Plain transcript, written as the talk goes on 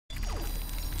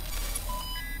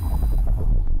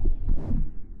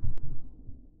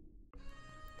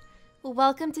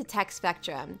Welcome to Tech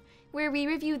Spectrum, where we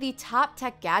review the top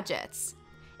tech gadgets.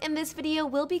 In this video,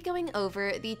 we'll be going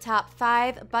over the top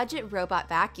 5 budget robot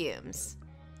vacuums.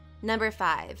 Number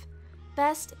 5.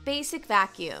 Best Basic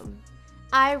Vacuum.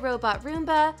 iRobot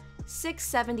Roomba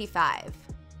 675.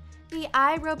 The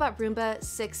iRobot Roomba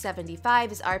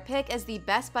 675 is our pick as the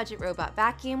best budget robot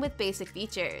vacuum with basic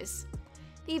features.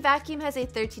 The vacuum has a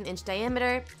 13-inch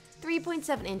diameter,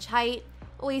 3.7-inch height,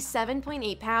 weighs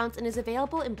 7.8 pounds, and is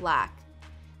available in black.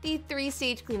 The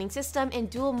 3-stage cleaning system and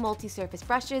dual multi-surface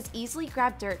brushes easily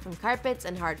grab dirt from carpets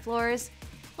and hard floors,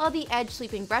 while the edge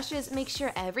sweeping brushes make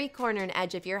sure every corner and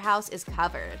edge of your house is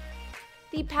covered.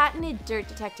 The patented Dirt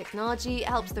Detect technology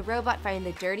helps the robot find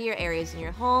the dirtier areas in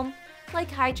your home, like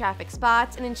high-traffic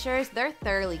spots, and ensures they're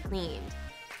thoroughly cleaned.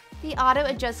 The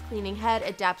auto-adjust cleaning head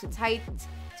adapts its height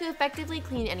to effectively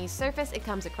clean any surface it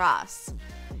comes across.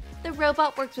 The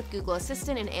robot works with Google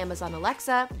Assistant and Amazon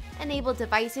Alexa enabled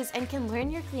devices and can learn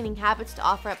your cleaning habits to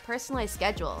offer up personalized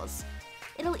schedules.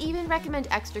 It'll even recommend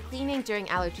extra cleaning during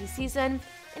allergy season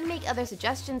and make other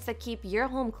suggestions that keep your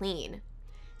home clean.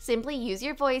 Simply use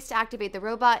your voice to activate the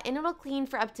robot and it'll clean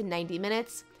for up to 90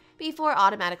 minutes before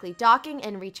automatically docking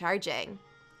and recharging.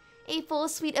 A full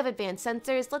suite of advanced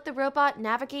sensors let the robot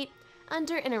navigate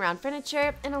under and around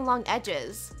furniture and along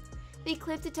edges. The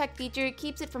Cliff Detect feature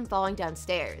keeps it from falling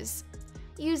downstairs.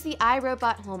 Use the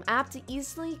iRobot Home app to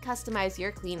easily customize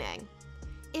your cleaning.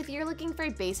 If you're looking for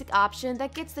a basic option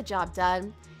that gets the job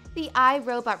done, the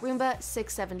iRobot Roomba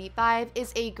 675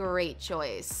 is a great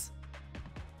choice.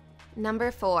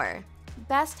 Number 4.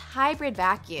 Best Hybrid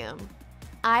Vacuum.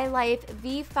 iLife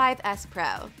V5S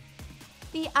Pro.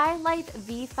 The iLife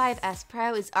V5S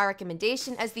Pro is our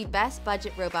recommendation as the best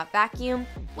budget robot vacuum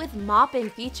with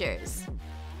mopping features.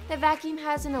 The vacuum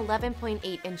has an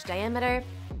 11.8-inch diameter,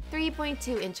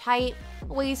 3.2-inch height,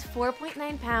 weighs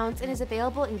 4.9 pounds, and is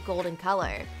available in golden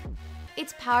color.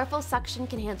 Its powerful suction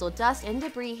can handle dust and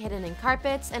debris hidden in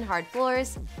carpets and hard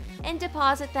floors and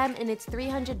deposit them in its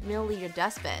 300ml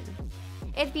dustbin.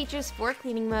 It features 4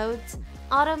 cleaning modes: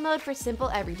 auto mode for simple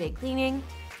everyday cleaning,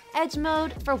 edge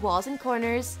mode for walls and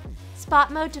corners,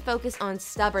 spot mode to focus on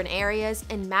stubborn areas,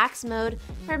 and max mode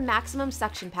for maximum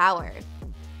suction power.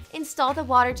 Install the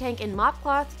water tank and mop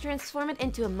cloth to transform it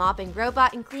into a mopping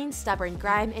robot and clean stubborn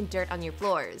grime and dirt on your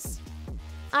floors.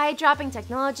 Eye-dropping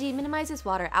technology minimizes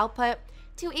water output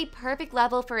to a perfect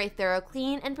level for a thorough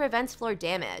clean and prevents floor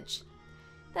damage.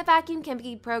 The vacuum can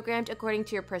be programmed according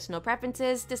to your personal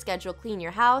preferences to schedule clean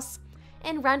your house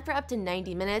and run for up to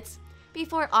 90 minutes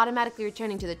before automatically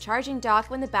returning to the charging dock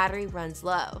when the battery runs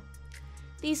low.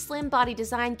 The slim body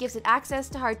design gives it access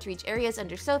to hard-to-reach areas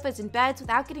under sofas and beds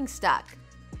without getting stuck.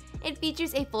 It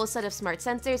features a full set of smart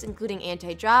sensors including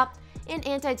anti-drop and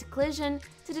anti-collision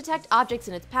to detect objects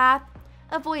in its path,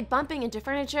 avoid bumping into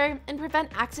furniture, and prevent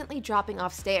accidentally dropping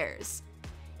off stairs.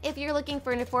 If you're looking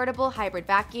for an affordable hybrid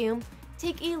vacuum,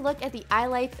 take a look at the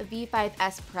iLife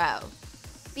V5S Pro.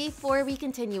 Before we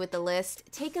continue with the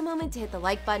list, take a moment to hit the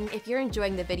like button if you're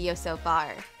enjoying the video so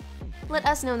far. Let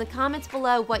us know in the comments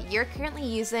below what you're currently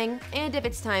using and if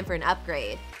it's time for an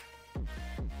upgrade.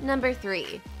 Number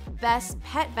 3. Best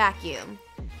Pet Vacuum.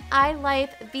 iLife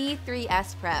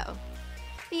V3S Pro.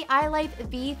 The iLife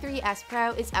V3S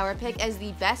Pro is our pick as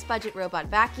the best budget robot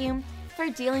vacuum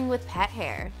for dealing with pet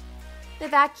hair. The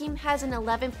vacuum has an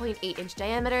 11.8-inch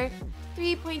diameter,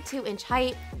 3.2-inch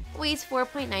height, weighs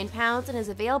 4.9 pounds, and is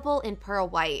available in pearl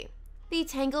white. The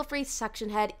tangle-free suction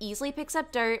head easily picks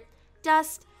up dirt,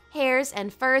 dust, hairs,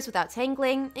 and furs without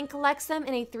tangling and collects them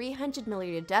in a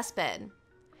 300ml dustbin.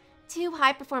 2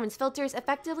 high-performance filters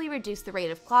effectively reduce the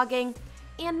rate of clogging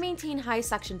and maintain high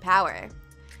suction power.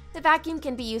 The vacuum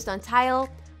can be used on tile,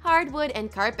 hardwood,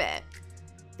 and carpet.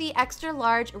 The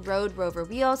extra-large Road Rover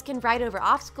wheels can ride over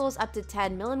obstacles up to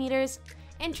 10mm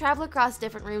and travel across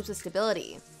different rooms with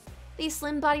stability. The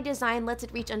slim body design lets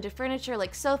it reach under furniture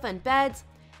like sofa and beds,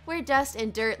 where dust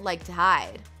and dirt like to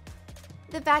hide.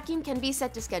 The vacuum can be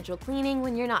set to schedule cleaning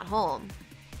when you're not home.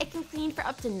 It can clean for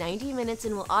up to 90 minutes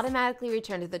and will automatically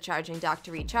return to the charging dock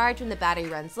to recharge when the battery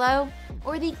runs low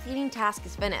or the cleaning task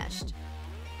is finished.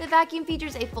 The vacuum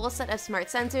features a full set of smart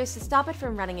sensors to stop it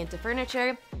from running into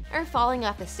furniture or falling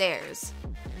off the stairs.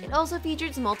 It also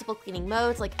features multiple cleaning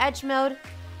modes like edge mode,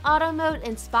 auto mode,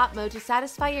 and spot mode to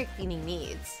satisfy your cleaning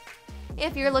needs.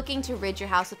 If you're looking to rid your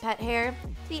house of pet hair,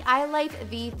 the iLife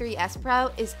V3S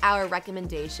Pro is our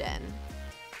recommendation.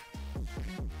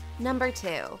 Number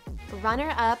 2.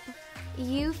 Runner-up,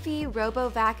 eufy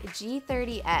RoboVac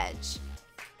G30 Edge.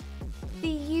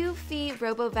 The eufy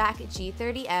RoboVac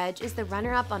G30 Edge is the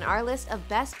runner-up on our list of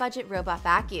best budget robot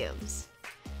vacuums.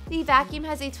 The vacuum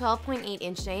has a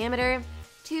 12.8-inch diameter,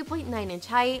 2.9-inch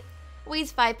height,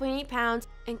 weighs 5.8 pounds,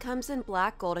 and comes in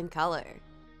black golden color.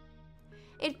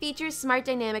 It features Smart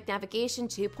Dynamic Navigation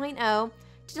 2.0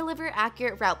 to deliver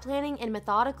accurate route planning and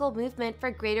methodical movement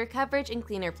for greater coverage and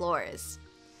cleaner floors.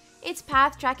 Its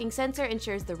path tracking sensor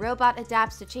ensures the robot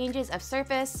adapts to changes of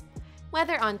surface,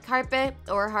 whether on carpet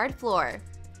or hard floor.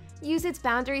 Use its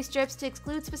boundary strips to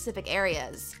exclude specific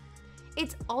areas.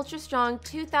 Its ultra-strong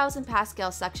 2,000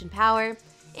 Pascal suction power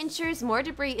ensures more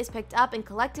debris is picked up and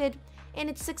collected in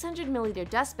its 600 milliliter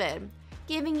dustbin,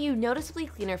 giving you noticeably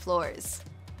cleaner floors.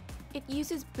 It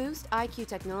uses Boost IQ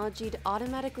technology to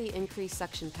automatically increase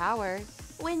suction power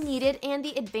when needed, and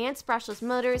the advanced brushless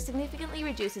motor significantly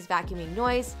reduces vacuuming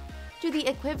noise to the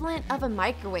equivalent of a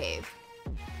microwave.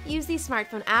 Use the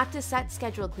smartphone app to set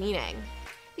scheduled cleaning.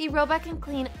 The robot can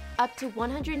clean up to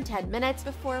 110 minutes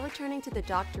before returning to the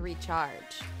dock to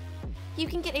recharge. You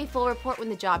can get a full report when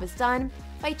the job is done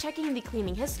by checking the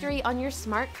cleaning history on your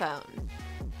smartphone.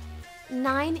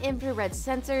 9 infrared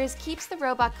sensors keeps the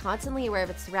robot constantly aware of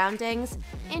its surroundings,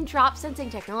 and drop sensing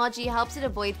technology helps it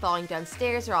avoid falling down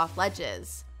stairs or off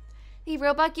ledges. The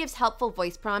robot gives helpful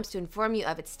voice prompts to inform you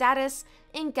of its status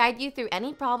and guide you through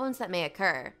any problems that may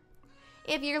occur.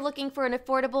 If you're looking for an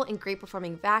affordable and great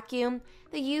performing vacuum,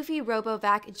 the Eufy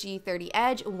RoboVac G30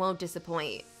 Edge won't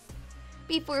disappoint.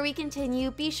 Before we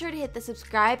continue, be sure to hit the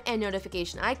subscribe and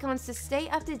notification icons to stay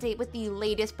up to date with the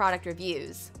latest product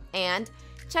reviews. And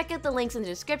check out the links in the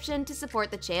description to support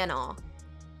the channel.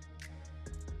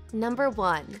 Number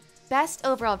 1. Best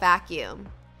Overall Vacuum.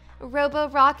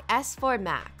 Roborock S4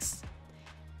 Max.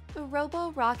 The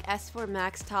Roborock S4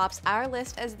 Max tops our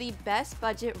list as the best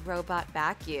budget robot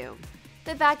vacuum.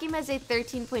 The vacuum has a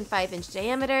 13.5-inch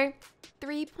diameter,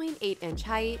 3.8-inch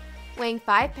height, weighing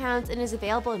 5 pounds, and is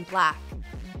available in black.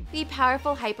 The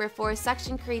powerful Hyperforce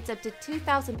suction creates up to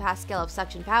 2,000 Pascal of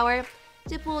suction power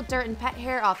to pull dirt and pet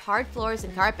hair off hard floors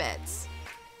and carpets.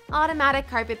 Automatic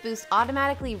Carpet Boost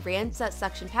automatically ramps up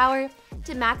suction power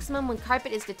to maximum when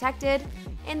carpet is detected,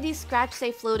 and the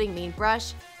scratch-safe floating main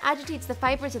brush agitates the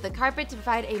fibers of the carpet to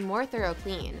provide a more thorough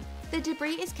clean. The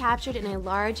debris is captured in a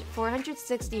large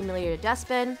 460 milliliter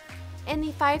dustbin, and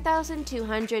the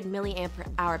 5,200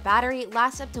 mAh battery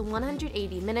lasts up to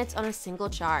 180 minutes on a single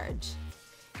charge.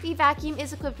 The vacuum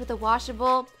is equipped with a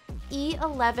washable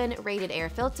E11 rated air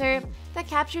filter that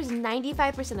captures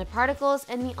 95% of particles,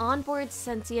 and the onboard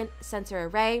sentient sensor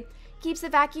array keeps the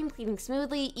vacuum cleaning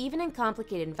smoothly even in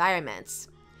complicated environments.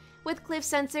 With cliff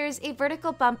sensors, a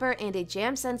vertical bumper, and a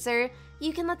jam sensor,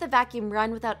 you can let the vacuum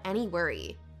run without any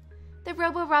worry. The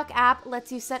Roborock app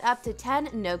lets you set up to 10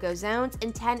 no-go zones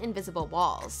and 10 invisible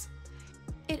walls.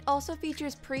 It also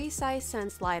features precise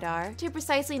sense LiDAR to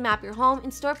precisely map your home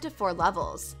and store up to 4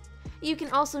 levels. You can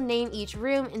also name each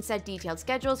room and set detailed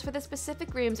schedules for the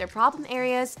specific rooms or problem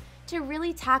areas to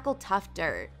really tackle tough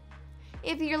dirt.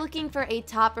 If you're looking for a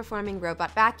top-performing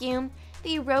robot vacuum,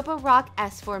 the Roborock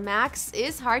S4 Max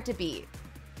is hard to beat.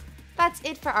 That's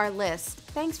it for our list.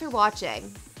 Thanks for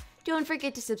watching. Don't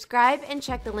forget to subscribe and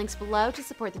check the links below to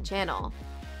support the channel.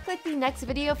 Click the next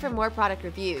video for more product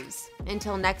reviews.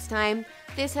 Until next time,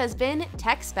 this has been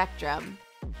Tech Spectrum.